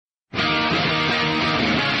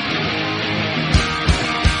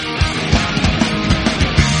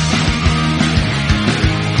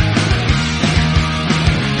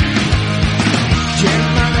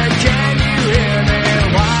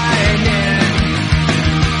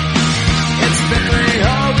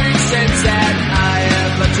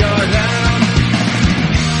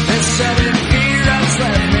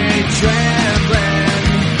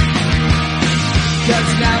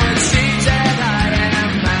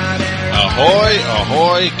Ahoy,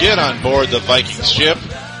 ahoy, get on board the Viking ship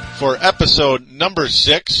for episode number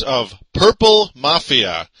 6 of Purple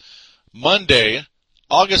Mafia. Monday,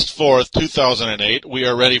 August 4th, 2008, we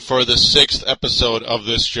are ready for the 6th episode of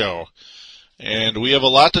this show. And we have a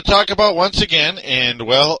lot to talk about once again, and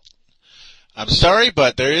well, I'm sorry,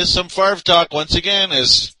 but there is some Favre talk once again,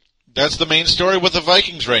 as that's the main story with the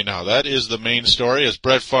Vikings right now. That is the main story, is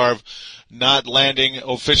Brett Favre not landing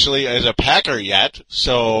officially as a Packer yet,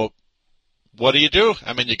 so what do?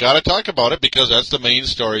 I mean, you got to talk about it because that's the main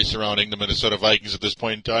story surrounding the Minnesota Vikings at this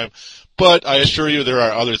point in time. But I assure you there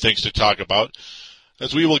are other things to talk about,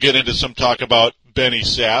 as we will get into some talk about Benny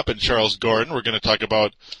Sapp and Charles Gordon. We're going to talk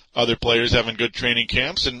about other players having good training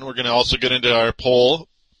camps, and we're going to also get into our poll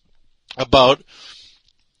about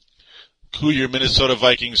who your Minnesota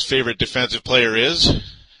Vikings favorite defensive player is,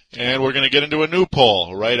 and we're going to get into a new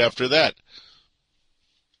poll right after that.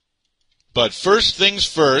 But first things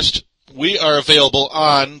first, we are available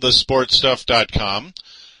on thesportstuff.com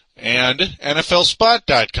and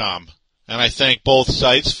NFLspot.com. And I thank both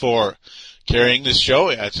sites for carrying this show.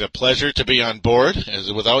 It's a pleasure to be on board,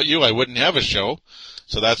 as without you I wouldn't have a show.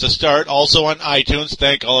 So that's a start. Also on iTunes,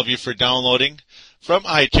 thank all of you for downloading from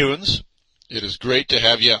iTunes. It is great to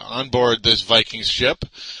have you on board this Vikings ship.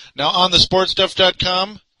 Now on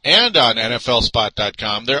thesportstuff.com and on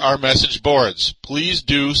NFLspot.com, there are message boards. Please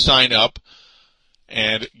do sign up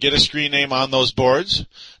and get a screen name on those boards.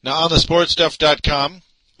 Now, on the sportstuff.com,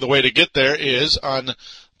 the way to get there is on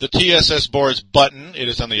the TSS boards button. It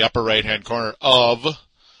is on the upper right-hand corner of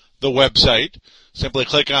the website. Simply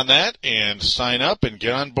click on that and sign up and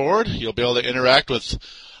get on board. You'll be able to interact with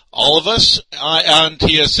all of us on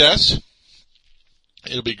TSS.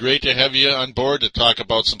 It'll be great to have you on board to talk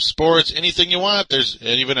about some sports, anything you want. There's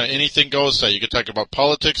even an anything goes site. You can talk about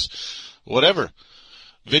politics, whatever.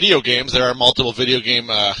 Video games, there are multiple video game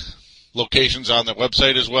locations on the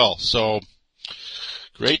website as well. So,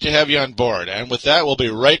 great to have you on board. And with that, we'll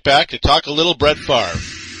be right back to talk a little Brett Favre.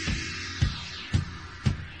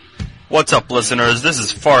 What's up, listeners? This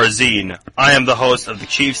is Farzine. I am the host of the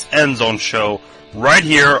Chiefs End Zone Show right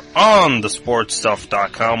here on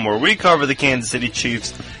thesportstuff.com, where we cover the Kansas City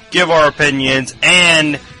Chiefs, give our opinions,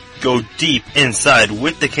 and go deep inside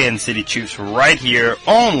with the Kansas City Chiefs right here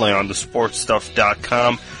only on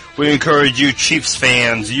thesportstuff.com. We encourage you Chiefs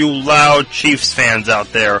fans, you loud Chiefs fans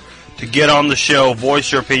out there, to get on the show,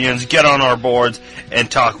 voice your opinions, get on our boards,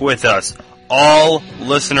 and talk with us. All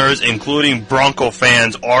listeners, including Bronco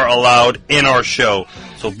fans, are allowed in our show.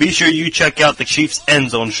 So be sure you check out the Chiefs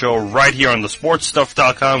End Zone Show right here on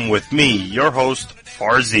thesportstuff.com with me, your host,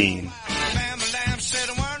 Farzine.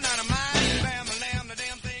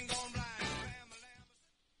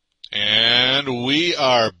 And we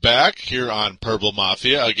are back here on Purple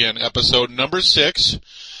Mafia, again, episode number 6.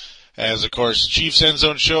 As, of course, Chiefs End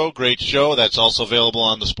Zone Show, great show. That's also available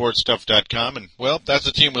on thesportstuff.com. And, well, that's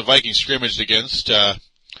the team the Vikings scrimmaged against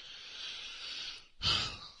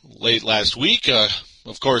late last week.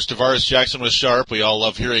 Of course, Tavares Jackson was sharp. We all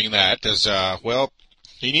love hearing that. As, well,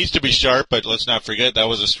 he needs to be sharp, but let's not forget that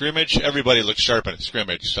was a scrimmage. Everybody looks sharp in a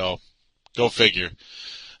scrimmage, so go figure.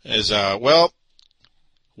 As, well,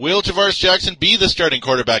 will Tavares Jackson be the starting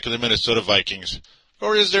quarterback of the Minnesota Vikings?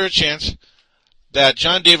 Or is there a chance that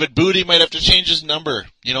John David Booty might have to change his number?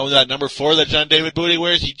 You know, that number 4 that John David Booty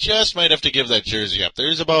wears? He just might have to give that jersey up.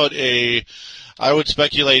 There's about I would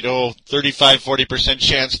speculate, 35-40%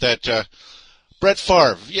 chance that Brett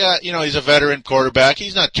Favre, yeah, you know, he's a veteran quarterback.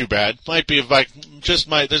 He's not too bad. Might be a Viking.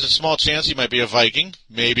 There's a small chance he might be a Viking.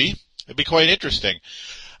 Maybe. It'd be quite interesting.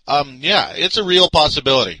 Yeah, it's a real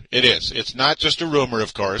possibility. It is. It's not just a rumor,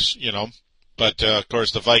 of course, you know, but, of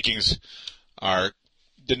course, the Vikings are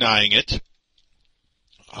denying it.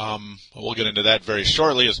 We'll get into that very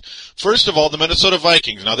shortly. First of all, the Minnesota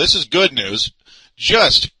Vikings. Now, this is good news.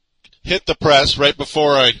 Just hit the press right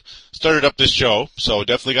before I started up this show, so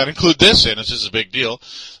definitely got to include this in. This is a big deal.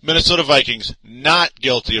 Minnesota Vikings not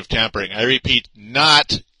guilty of tampering. I repeat,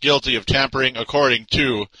 not guilty of tampering, according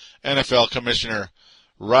to NFL Commissioner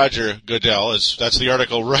Roger Goodell. That's the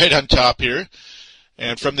article right on top here.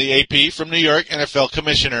 And from the AP, from New York, NFL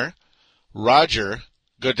Commissioner Roger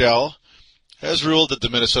Goodell has ruled that the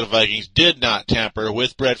Minnesota Vikings did not tamper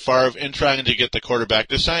with Brett Favre in trying to get the quarterback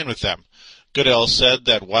to sign with them. Goodell said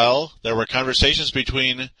that while there were conversations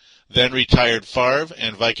between then-retired Favre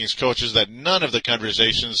and Vikings coaches, that none of the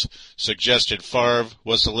conversations suggested Favre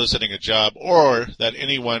was soliciting a job or that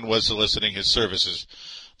anyone was soliciting his services.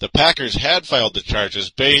 The Packers had filed the charges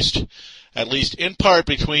based, at least in part,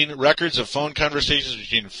 between records of phone conversations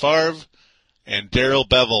between Favre and Darrell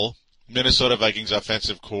Bevell, Minnesota Vikings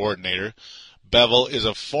offensive coordinator. Bevel is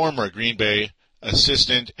a former Green Bay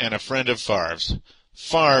assistant and a friend of Favre's.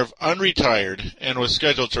 Favre unretired and was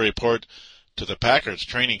scheduled to report to the Packers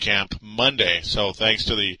training camp Monday. So thanks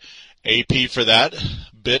to the AP for that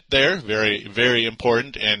bit there. Very, very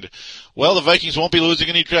important. And, well, the Vikings won't be losing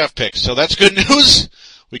any draft picks. So that's good news.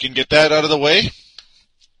 We can get that out of the way.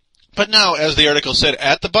 But now, as the article said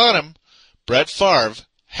at the bottom, Brett Favre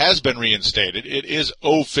has been reinstated. It is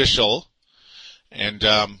official. And,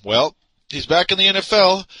 well, he's back in the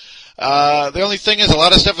NFL. The only thing is a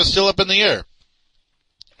lot of stuff is still up in the air.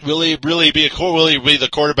 Will he really be the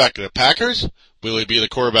quarterback of the Packers? Will he be the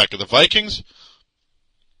quarterback of the Vikings?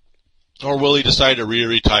 Or will he decide to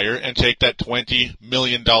retire and take that $20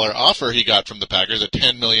 million offer he got from the Packers, a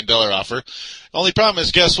 $10 million offer? Only problem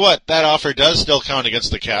is, guess what? That offer does still count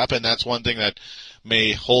against the cap, and that's one thing that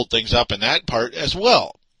may hold things up in that part as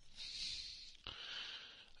well.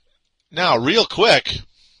 Now, real quick,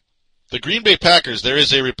 the Green Bay Packers, there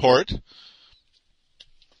is a report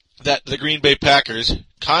that the Green Bay Packers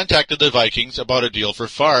contacted the Vikings about a deal for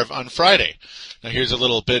Favre on Friday. Now here's a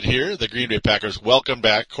little bit here. The Green Bay Packers welcomed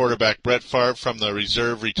back quarterback Brett Favre from the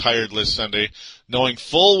reserve retired list Sunday, knowing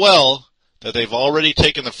full well that they've already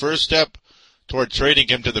taken the first step toward trading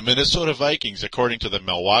him to the Minnesota Vikings, according to the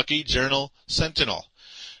Milwaukee Journal-Sentinel.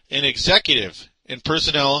 An executive in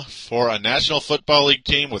personnel for a National Football League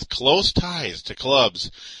team with close ties to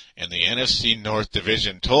clubs in the NFC North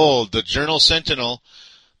Division told the Journal-Sentinel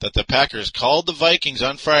that the Packers called the Vikings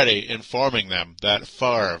on Friday, informing them that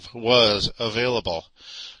Favre was available.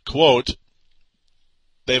 Quote,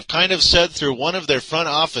 they've kind of said through one of their front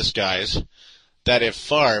office guys that if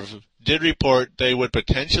Favre did report, they would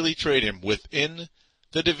potentially trade him within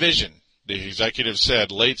the division, the executive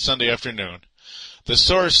said late Sunday afternoon. The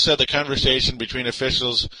source said the conversation between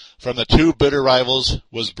officials from the two bitter rivals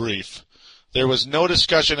was brief. There was no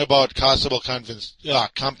discussion about possible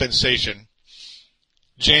compensation.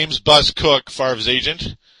 James Buzz Cook, Favre's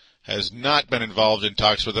agent, has not been involved in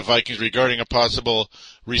talks with the Vikings regarding a possible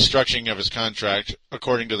restructuring of his contract,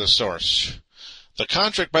 according to the source. The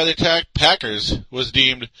contract by the Packers was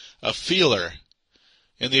deemed a feeler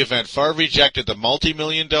in the event Favre rejected the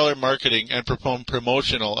multi-million-dollar marketing and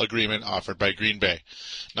promotional agreement offered by Green Bay.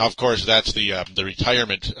 Now, of course, that's the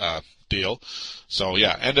retirement deal. So,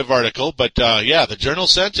 yeah, end of article. But, yeah, the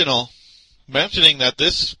Journal-Sentinel mentioning that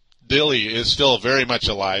this Billy is still very much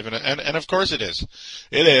alive, and of course it is.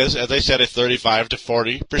 It is, as I said, a 35 to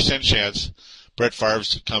 40% chance Brett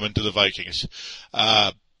Favre's coming to the Vikings.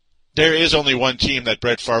 There is only one team that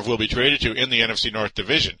Brett Favre will be traded to in the NFC North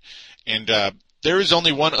Division, and there is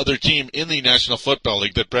only one other team in the National Football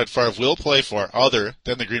League that Brett Favre will play for other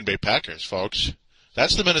than the Green Bay Packers, folks.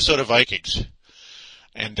 That's the Minnesota Vikings.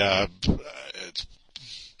 And it's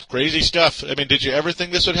crazy stuff. I mean, did you ever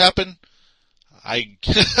think this would happen?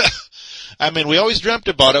 I mean, we always dreamt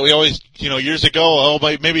about it. We always, years ago,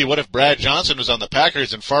 maybe what if Brad Johnson was on the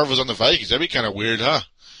Packers and Favre was on the Vikings? That'd be kind of weird, huh?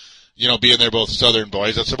 Being they're both Southern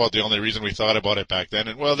boys. That's about the only reason we thought about it back then.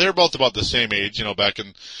 And, well, they're both about the same age, back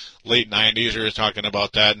in late 90s. We were talking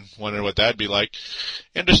about that and wondering what that'd be like.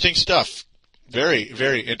 Interesting stuff. Very,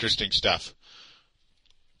 very interesting stuff.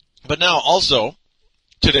 But now, also,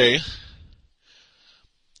 today,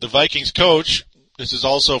 the Vikings coach, this is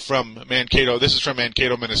also from Mankato. This is from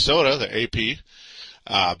Mankato, Minnesota, the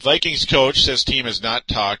AP. Vikings coach says team has not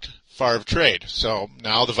talked Favre trade. So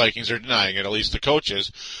now the Vikings are denying it, at least the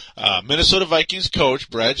coaches. Minnesota Vikings coach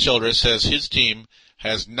Brad Childress says his team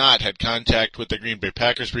has not had contact with the Green Bay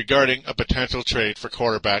Packers regarding a potential trade for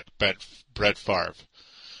quarterback Brett Favre.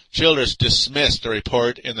 Childress dismissed a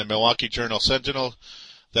report in the Milwaukee Journal-Sentinel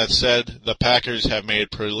that said the Packers have made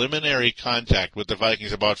preliminary contact with the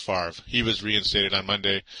Vikings about Favre. He was reinstated on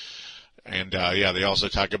Monday. And, they also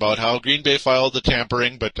talk about how Green Bay filed the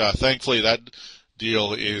tampering, but thankfully that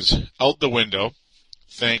deal is out the window.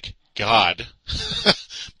 Thank God,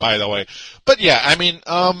 by the way. But, yeah, I mean,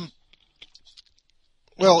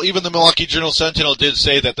 well, even the Milwaukee Journal-Sentinel did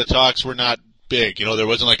say that the talks were not big. There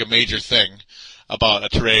wasn't like a major thing about a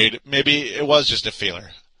trade. Maybe it was just a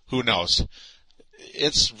feeler. Who knows?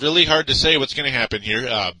 It's really hard to say what's going to happen here.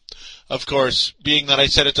 Of course, being that I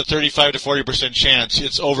said it's a 35 to 40% chance,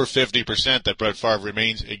 it's over 50% that Brett Favre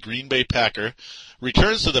remains a Green Bay Packer,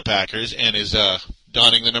 returns to the Packers, and is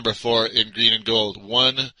donning the number 4 in green and gold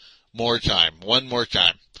one more time.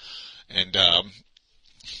 And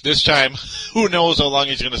this time, who knows how long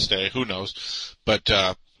he's going to stay? Who knows? But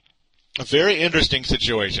a very interesting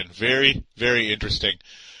situation. Very, very interesting.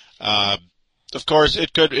 Of course,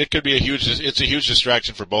 it could be it's a huge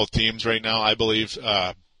distraction for both teams right now, I believe.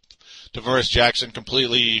 DeVoris Jackson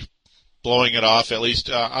completely blowing it off. At least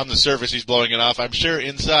on the surface, he's blowing it off. I'm sure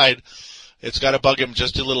inside, it's got to bug him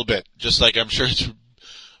just a little bit. Just like I'm sure it's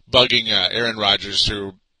bugging Aaron Rodgers,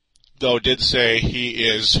 who, though, did say he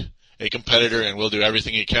is a competitor and will do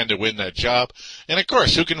everything he can to win that job. And, of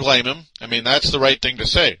course, who can blame him? I mean, that's the right thing to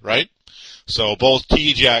say, right? So both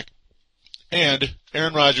T-Jack and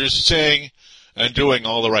Aaron Rodgers saying and doing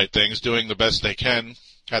all the right things, doing the best they can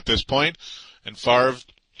at this point. And Favre,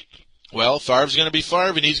 well, Favre's going to be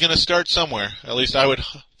Favre, and he's going to start somewhere. At least I would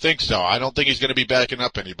think so. I don't think he's going to be backing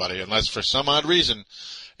up anybody unless for some odd reason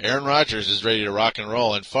Aaron Rodgers is ready to rock and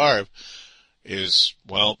roll and Favre is,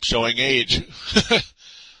 well, showing age.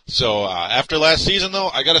 So after last season, though,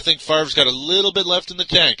 I got to think Favre's got a little bit left in the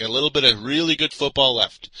tank, a little bit of really good football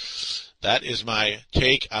left. That is my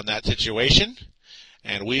take on that situation.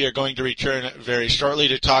 And we are going to return very shortly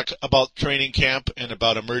to talk about training camp and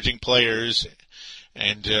about emerging players.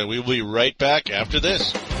 And we will be right back after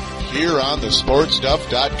this. Here on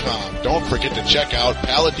thesportstuff.com. Don't forget to check out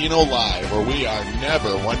Paladino Live, where we are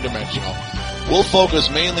never one-dimensional. We'll focus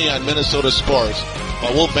mainly on Minnesota sports,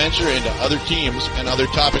 but we'll venture into other teams and other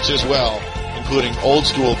topics as well, including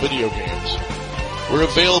old-school video games. We're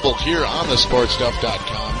available here on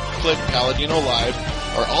thesportstuff.com. Click Paladino Live,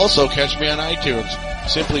 or also catch me on iTunes.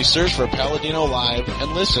 Simply search for Paladino Live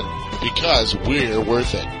and listen, because we're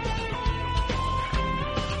worth it.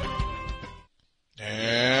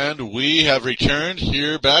 And we have returned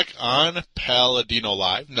here back on Paladino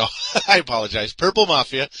Live. No, I apologize. Purple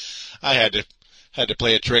Mafia. I had to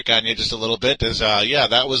play a trick on you just a little bit, as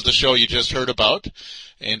that was the show you just heard about.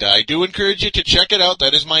 And I do encourage you to check it out.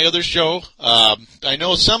 That is my other show. I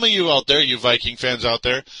know some of you out there, you Viking fans out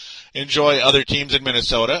there, enjoy other teams in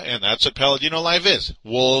Minnesota, and that's what Paladino Live is.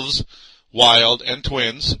 Wolves, Wild, and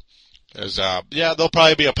Twins. There'll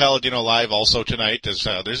probably be a Paladino Live also tonight, as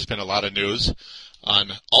there's been a lot of news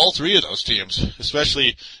on all three of those teams,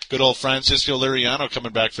 especially good old Francisco Liriano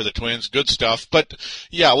coming back for the Twins. Good stuff. But,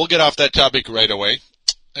 yeah, we'll get off that topic right away.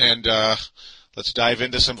 And let's dive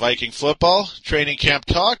into some Viking football, training camp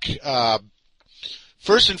talk.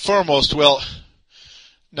 First and foremost, well,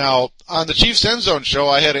 now, on the Chiefs End Zone show,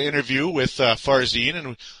 I had an interview with Farzine,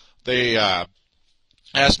 and they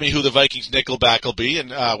asked me who the Vikings nickelback will be.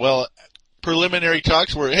 And, preliminary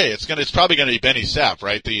talks were, hey, it's probably going to be Benny Sapp,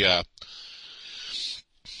 right?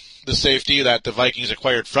 The safety that the Vikings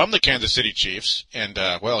acquired from the Kansas City Chiefs. And,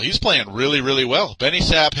 he's playing really, really well. Benny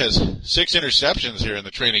Sapp has 6 interceptions here in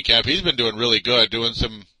the training camp. He's been doing really good,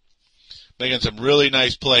 making some really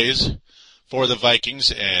nice plays for the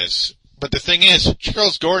Vikings. But the thing is,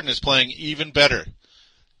 Charles Gordon is playing even better.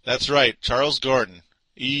 That's right, Charles Gordon,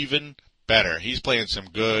 even better. He's playing some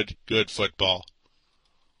good football.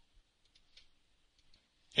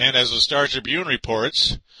 And as the Star Tribune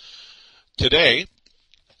reports today,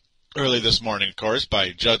 early this morning, of course,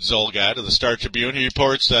 by Judd Zolgad of the Star Tribune, he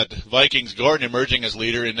reports that Vikings Gordon emerging as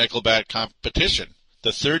leader in nickelback competition.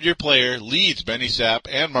 The third-year player leads Benny Sapp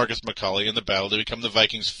and Marcus McCulley in the battle to become the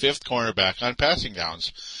Vikings' 5th cornerback on passing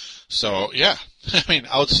downs. So, yeah,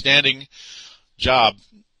 outstanding job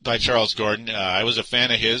by Charles Gordon. I was a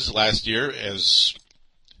fan of his last year, as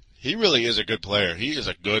he really is a good player. He is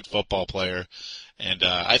a good football player, and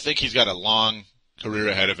I think he's got a long career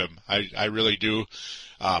ahead of him. I really do.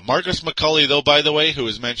 Marcus McCulley, though, by the way, who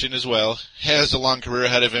is mentioned as well, has a long career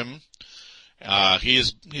ahead of him.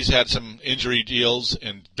 He's had some injury deals,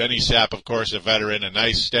 and Benny Sapp, of course, a veteran, a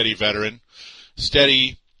nice, steady veteran.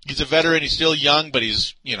 Steady. He's a veteran. He's still young, but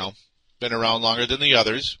he's, been around longer than the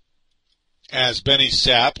others. As Benny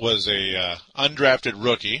Sapp was a undrafted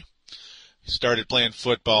rookie. He started playing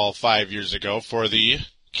football 5 years ago for the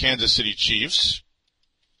Kansas City Chiefs.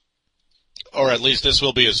 Or at least this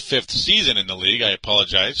will be his 5th season in the league. I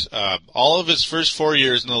apologize. All of his first 4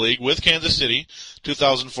 years in the league with Kansas City,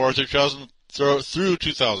 2004 through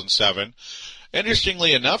 2007.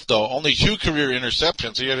 Interestingly enough, though, only 2 career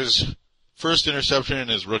interceptions. He had his first interception in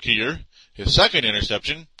his rookie year, his second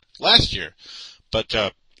interception last year. But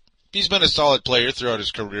he's been a solid player throughout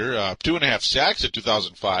his career. 2.5 sacks in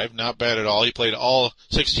 2005, not bad at all. He played all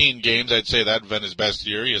 16 games. I'd say that been his best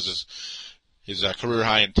year. He has his career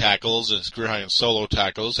high in tackles, his career high in solo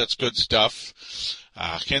tackles. That's good stuff.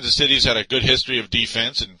 Kansas City's had a good history of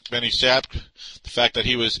defense, and Benny Sapp, the fact that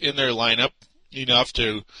he was in their lineup enough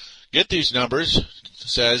to get these numbers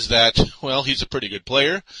says that, well, he's a pretty good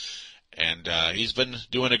player, and he's been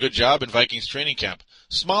doing a good job in Vikings training camp.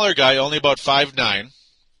 Smaller guy, only about 5'9",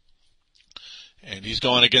 and he's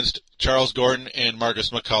going against Charles Gordon and Marcus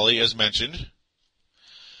McCulley, as mentioned.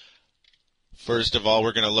 First of all,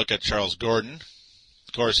 we're going to look at Charles Gordon.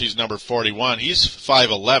 Of course, he's number 41. He's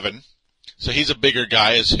 5'11", So he's a bigger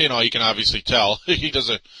guy, as you can obviously tell. He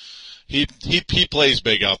plays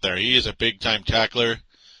big out there. He is a big time tackler.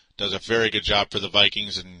 Does a very good job for the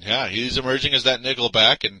Vikings, and yeah, he's emerging as that nickel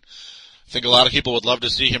back, and I think a lot of people would love to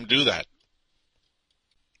see him do that.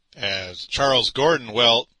 As Charles Gordon,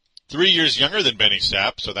 3 years younger than Benny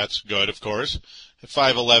Sapp, so that's good, of course.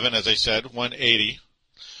 5'11", as I said, 180.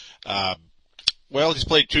 He's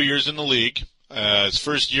played 2 years in the league. His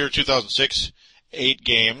first year, 2006, 8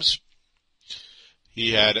 games.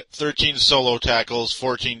 He had 13 solo tackles,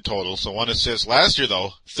 14 total, so 1 assist. Last year,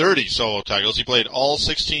 though, 30 solo tackles. He played all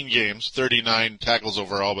 16 games, 39 tackles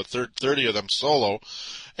overall, but 30 of them solo,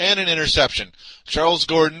 and an interception. Charles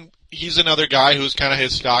Gordon, he's another guy who's kind of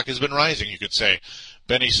his stock has been rising, you could say.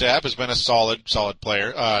 Benny Sapp has been a solid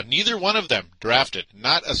player. Neither one of them drafted.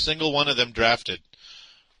 Not a single one of them drafted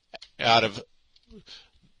out of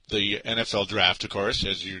the NFL draft, of course,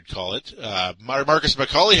 as you'd call it. Marcus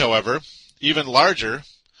McCauley, however, even larger.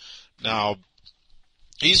 Now,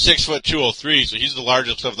 he's 6'2", 203, so he's the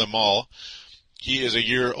largest of them all. He is a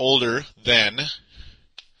year older than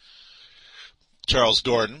Charles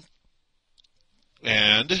Gordon.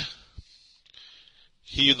 And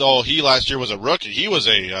he last year was a rookie. He was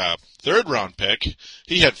a third-round pick.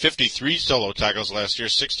 He had 53 solo tackles last year,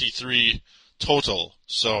 63 total.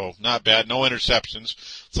 So not bad. No interceptions.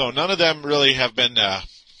 So none of them really have been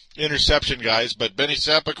interception guys, but Benny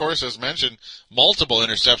Sapp, of course, has mentioned multiple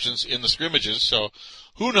interceptions in the scrimmages, so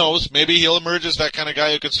who knows, maybe he'll emerge as that kind of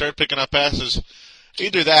guy who can start picking up passes.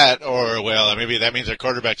 Either that, or, maybe that means our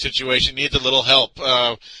quarterback situation needs a little help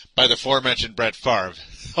by the aforementioned Brett Favre.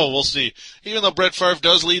 So we'll see. Even though Brett Favre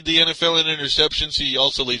does lead the NFL in interceptions, he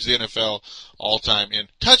also leads the NFL all-time in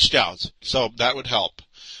touchdowns, so that would help.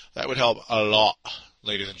 That would help a lot,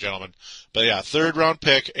 ladies and gentlemen. But yeah, third-round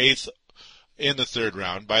pick, 8th in the third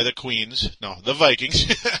round by the Vikings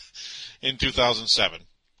in 2007.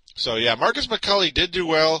 So yeah, Marcus McCauley did do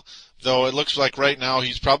well, though it looks like right now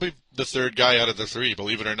he's probably the third guy out of the 3,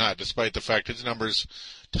 believe it or not, despite the fact his numbers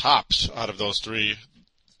tops out of those 3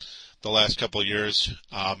 the last couple of years.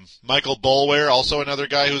 Michael Boulware, also another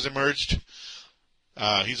guy who's emerged.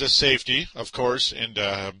 He's a safety, of course, and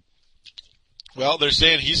they're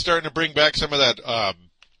saying he's starting to bring back some of that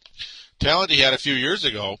talent he had a few years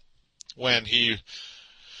ago, when he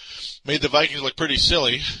made the Vikings look pretty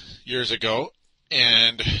silly years ago.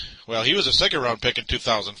 And, he was a second-round pick in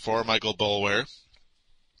 2004, Michael Boulware.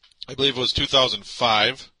 I believe it was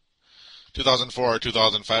 2004 or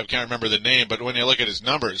 2005. Can't remember the name, but when you look at his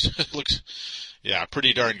numbers, it looks,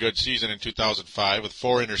 pretty darn good season in 2005 with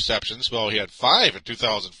 4 interceptions. Well, he had 5 in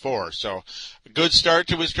 2004, so a good start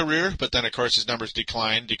to his career, but then, of course, his numbers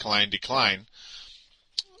decline.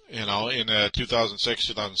 In 2006,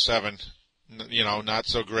 2007, not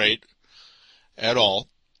so great at all.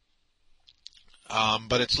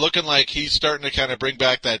 But it's looking like he's starting to kind of bring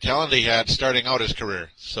back that talent he had starting out his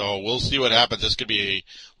career. So we'll see what happens. This could be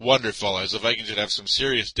wonderful, as the Vikings should have some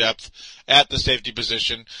serious depth at the safety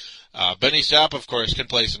position. Benny Sapp, of course, can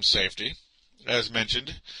play some safety, as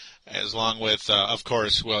mentioned, as long with, of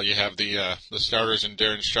course, you have the starters in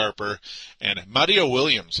Darren Sharper and Mario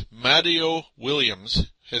Williams. Mario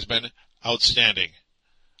Williams has been outstanding.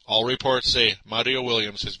 All reports say Mario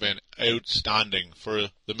Williams has been outstanding for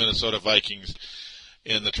the Minnesota Vikings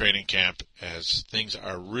in the training camp, as things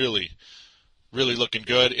are really, really looking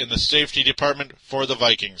good in the safety department for the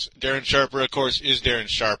Vikings. Darren Sharper, of course, is Darren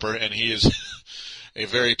Sharper, and he is a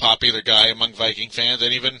very popular guy among Viking fans,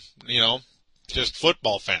 and even, just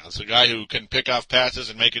football fans. A guy who can pick off passes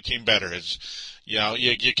and make a team better.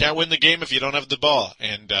 You can't win the game if you don't have the ball,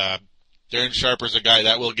 and Darren Sharper's a guy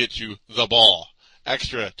that will get you the ball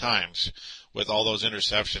extra times with all those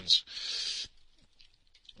interceptions.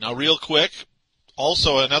 Now, real quick,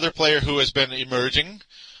 also another player who has been emerging,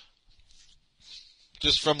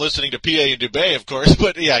 just from listening to PA and Dubé, of course,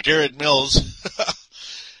 but Garrett Mills.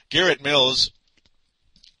 Garrett Mills,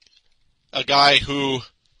 a guy who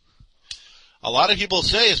a lot of people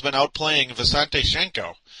say has been outplaying Visanthe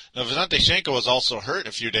Shiancoe. Now, Visanthe Shiancoe was also hurt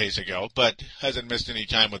a few days ago, but hasn't missed any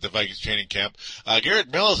time with the Vikings training camp.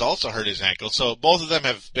 Garrett Mills also hurt his ankle, so both of them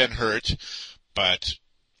have been hurt, but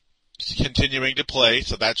continuing to play,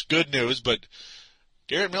 so that's good news. But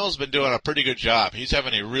Garrett Mills has been doing a pretty good job. He's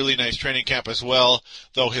having a really nice training camp as well,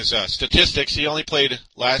 though his statistics, he only played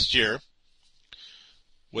last year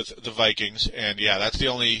with the Vikings, and that's the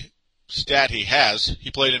only stat he has.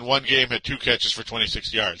 He played in 1 game, had 2 catches for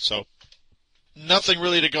 26 yards, so nothing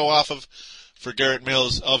really to go off of for Garrett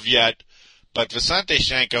Mills of yet, but Visanthe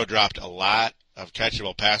Shiancoe dropped a lot of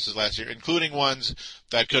catchable passes last year, including ones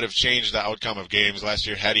that could have changed the outcome of games last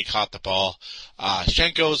year had he caught the ball.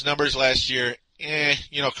 Schenko's numbers last year,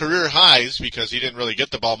 career highs because he didn't really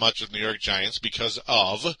get the ball much with New York Giants because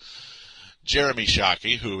of Jeremy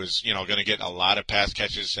Shockey, who is, going to get a lot of pass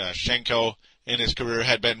catches. Schenko in his career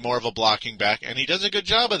had been more of a blocking back, and he does a good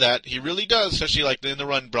job of that. He really does, especially like in the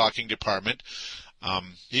run blocking department.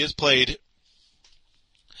 He has played,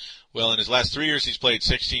 in his last 3 years, he's played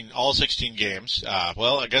all 16 games.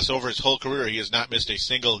 I guess over his whole career, he has not missed a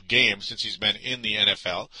single game since he's been in the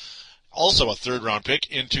NFL. Also a third-round pick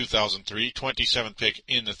in 2003, 27th pick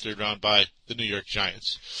in the third round by the New York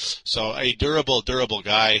Giants. So a durable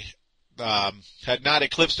guy. Had not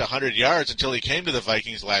eclipsed 100 yards until he came to the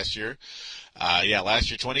Vikings last year.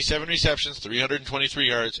 Last year, 27 receptions, 323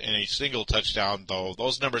 yards, and a single touchdown, though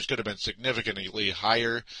those numbers could have been significantly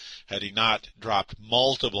higher had he not dropped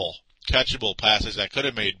multiple catchable passes that could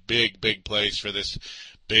have made big plays for this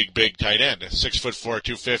big tight end, 6'4",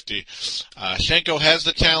 250. Schenko has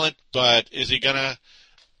the talent, but is he going to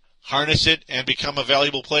harness it and become a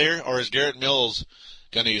valuable player, or is Garrett Mills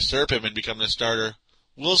going to usurp him and become the starter?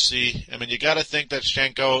 We'll see. I mean, you got to think that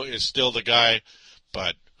Schenko is still the guy,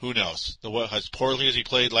 but who knows? As poorly as he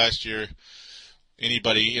played last year,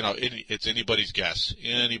 it's anybody's guess.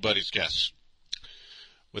 Anybody's guess.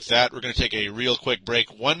 With that, we're going to take a real quick break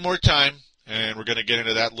one more time, and we're going to get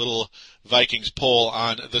into that little Vikings poll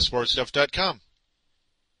on thesportstuff.com.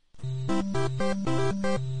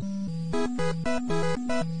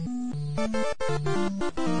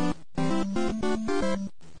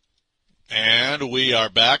 And we are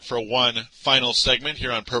back for one final segment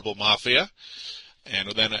here on Purple Mafia.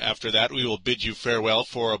 And then after that, we will bid you farewell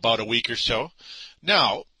for about a week or so.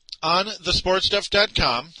 Now, on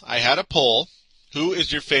thesportstuff.com, I had a poll. Who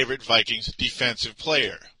is your favorite Vikings defensive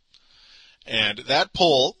player? And that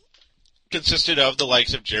poll consisted of the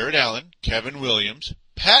likes of Jared Allen, Kevin Williams,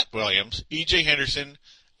 Pat Williams, E.J. Henderson,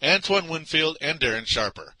 Antoine Winfield, and Darren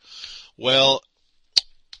Sharper. Well,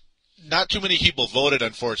 not too many people voted,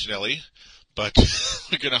 unfortunately, but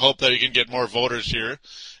we're going to hope that we can get more voters here.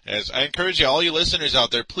 As I encourage you, all you listeners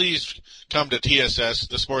out there, please come to TSS,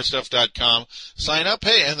 thesportstuff.com, sign up,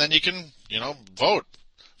 and then you can, vote.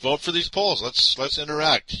 Vote for these polls. Let's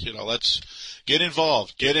interact. Let's get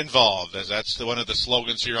involved, as that's one of the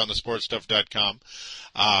slogans here on thesportstuff.com.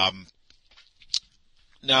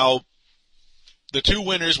 Now, the two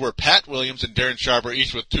winners were Pat Williams and Darren Sharper,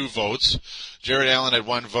 each with 2 votes. Jared Allen had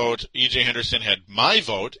 1 vote. E.J. Henderson had my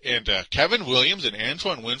vote. And Kevin Williams and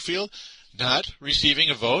Antoine Winfield not receiving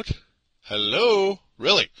a vote? Hello?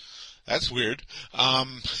 Really? That's weird.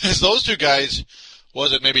 As those two guys,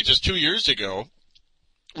 was it maybe just 2 years ago,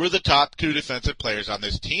 were the top 2 defensive players on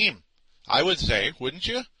this team. I would say, wouldn't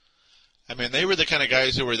you? I mean, they were the kind of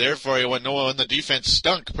guys who were there for you when no one on the defense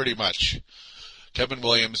stunk, pretty much. Kevin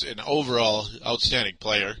Williams, an overall outstanding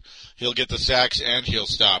player. He'll get the sacks and he'll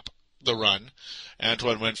stop the run.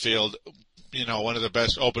 Antoine Winfield, one of the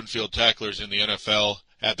best open field tacklers in the NFL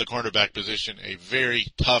at the cornerback position. A very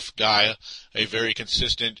tough guy, a very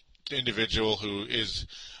consistent individual who is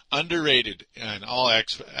underrated in all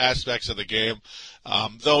aspects of the game.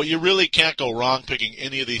 Though you really can't go wrong picking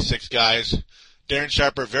any of these 6 guys. Darren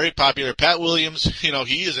Sharper, very popular. Pat Williams,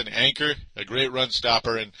 he is an anchor, a great run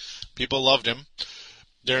stopper, and people loved him.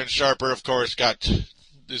 Darren Sharper, of course,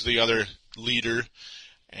 is the other leader,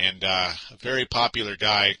 and a very popular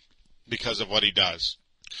guy because of what he does.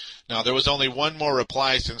 Now, there was only one more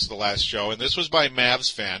reply since the last show, and this was by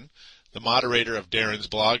Mavs Fan, the moderator of Darren's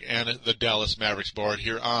blog and the Dallas Mavericks board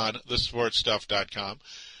here on thesportstuff.com.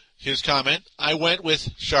 His comment, I went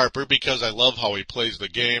with Sharper because I love how he plays the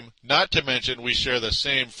game, not to mention we share the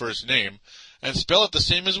same first name and spell it the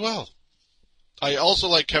same as well. I also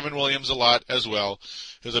like Kevin Williams a lot as well.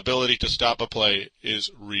 His ability to stop a play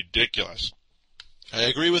is ridiculous. I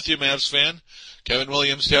agree with you, Mavs fan. Kevin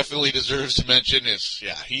Williams definitely deserves to mention.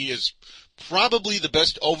 He is probably the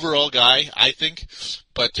best overall guy, I think.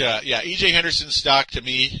 But, E.J. Henderson's stock to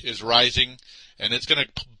me is rising, and it's going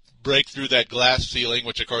to break through that glass ceiling,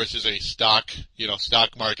 which of course is a stock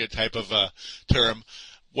market type of term.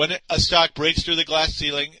 When a stock breaks through the glass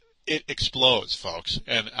ceiling, it explodes, folks.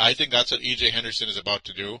 And I think that's what E.J. Henderson is about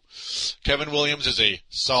to do. Kevin Williams is a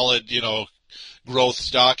solid, growth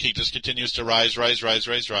stock. He just continues to rise.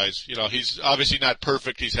 He's obviously not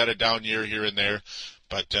perfect. He's had a down year here and there.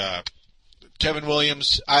 But Kevin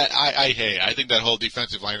Williams, I think that whole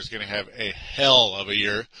defensive line is going to have a hell of a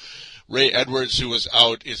year. Ray Edwards, who was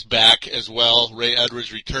out, is back as well. Ray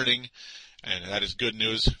Edwards returning, and that is good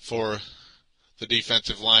news for the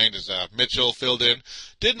defensive line as Mitchell filled in.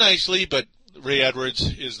 Did nicely, but Ray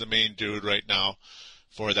Edwards is the main dude right now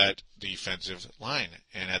for that defensive line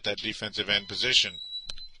and at that defensive end position.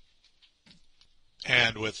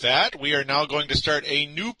 And with that, we are now going to start a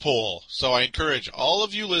new poll. So I encourage all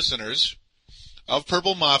of you listeners of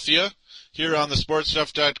Purple Mafia here on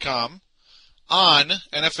thesportstuff.com, on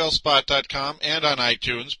NFLspot.com, and on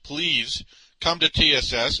iTunes, please come to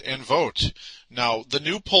TSS and vote. Now, the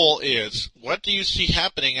new poll is, what do you see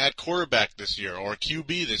happening at quarterback this year, or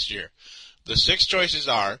QB this year? The 6 choices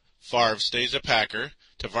are, Favre stays a Packer,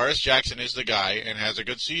 Tavares Jackson is the guy and has a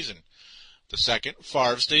good season. The second,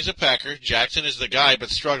 Favre stays a Packer, Jackson is the guy but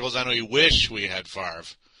struggles and we wish we had Favre.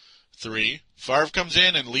 3, Favre comes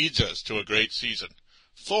in and leads us to a great season.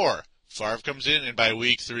 4, Favre comes in and by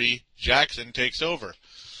week 3, Jackson takes over.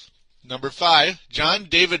 Number 5, John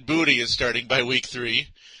David Booty is starting by week 3.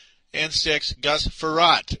 And 6, Gus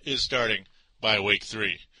Frerotte is starting by week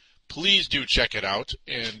 3. Please do check it out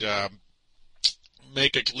and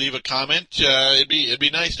leave a comment. It'd be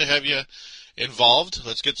nice to have you involved.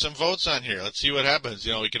 Let's get some votes on here. Let's see what happens.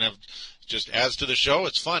 We can have just adds to the show.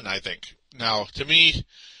 It's fun, I think. Now, to me,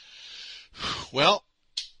 well,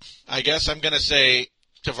 I guess I'm going to say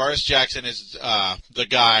Tavares Jackson is the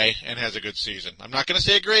guy and has a good season. I'm not going to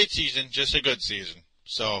say a great season, just a good season.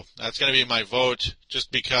 So that's going to be my vote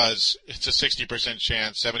just because it's a 60%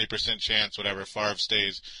 chance, 70% chance, whatever, Favre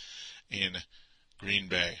stays in Green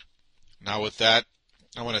Bay. Now with that,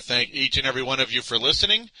 I want to thank each and every one of you for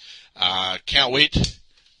listening. Can't wait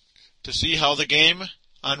to see how the game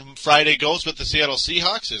on Friday goes with the Seattle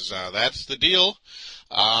Seahawks. That's the deal.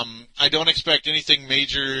 I don't expect anything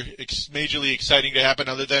majorly exciting to happen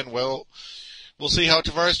other than, well, we'll see how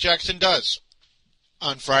Tavares Jackson does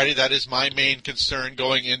on Friday. That is my main concern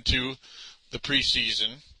going into the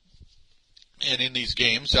preseason and in these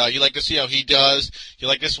games. You like to see how he does. You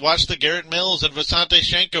like to watch the Garrett Mills and Visanthe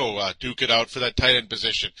Shenko duke it out for that tight end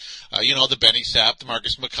position. The Benny Sapp, the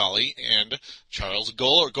Marcus McCauley, and Charles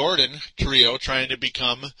Gordon trio trying to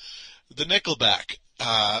become the nickelback.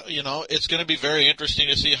 It's going to be very interesting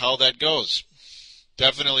to see how that goes.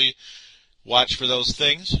 Definitely watch for those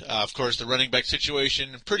things. Of course, the running back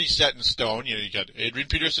situation, pretty set in stone. You got Adrian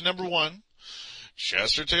Peterson, number 1,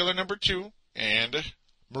 Chester Taylor, number 2, and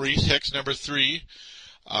Maurice Hicks, number 3.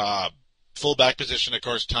 Fullback position, of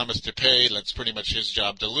course, Thomas DePay. That's pretty much his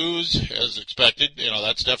job to lose, as expected.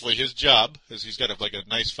 That's definitely his job, because he's got a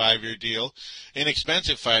nice 5-year deal.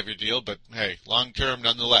 Inexpensive 5-year deal, but, hey, long-term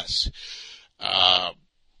nonetheless. And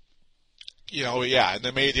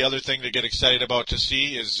then maybe the other thing to get excited about to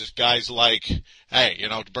see is just guys like,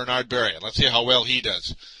 Bernard Berrian. Let's see how well he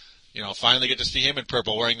does. Finally get to see him in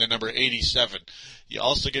purple wearing the number 87. You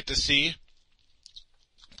also get to see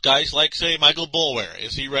guys like, say, Michael Boulware.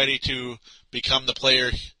 Is he ready to become the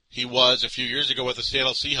player he was a few years ago with the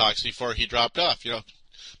Seattle Seahawks before he dropped off?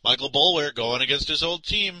 Michael Boulware going against his old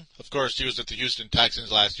team. Of course, he was at the Houston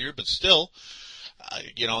Texans last year, but still,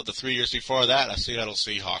 the 3 years before that, a Seattle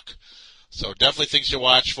Seahawk. So definitely things to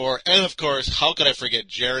watch for. And, of course, how could I forget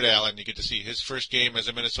Jared Allen? You get to see his first game as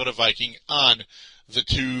a Minnesota Viking on the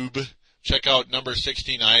tube. Check out number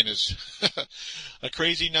 69 is a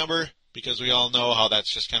crazy number because we all know how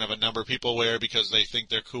that's just kind of a number people wear because they think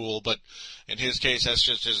they're cool. But in his case, that's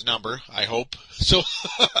just his number, I hope. So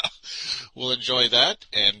we'll enjoy that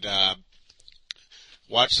and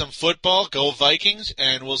watch some football. Go Vikings,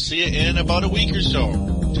 and we'll see you in about a week or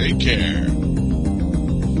so. Take care.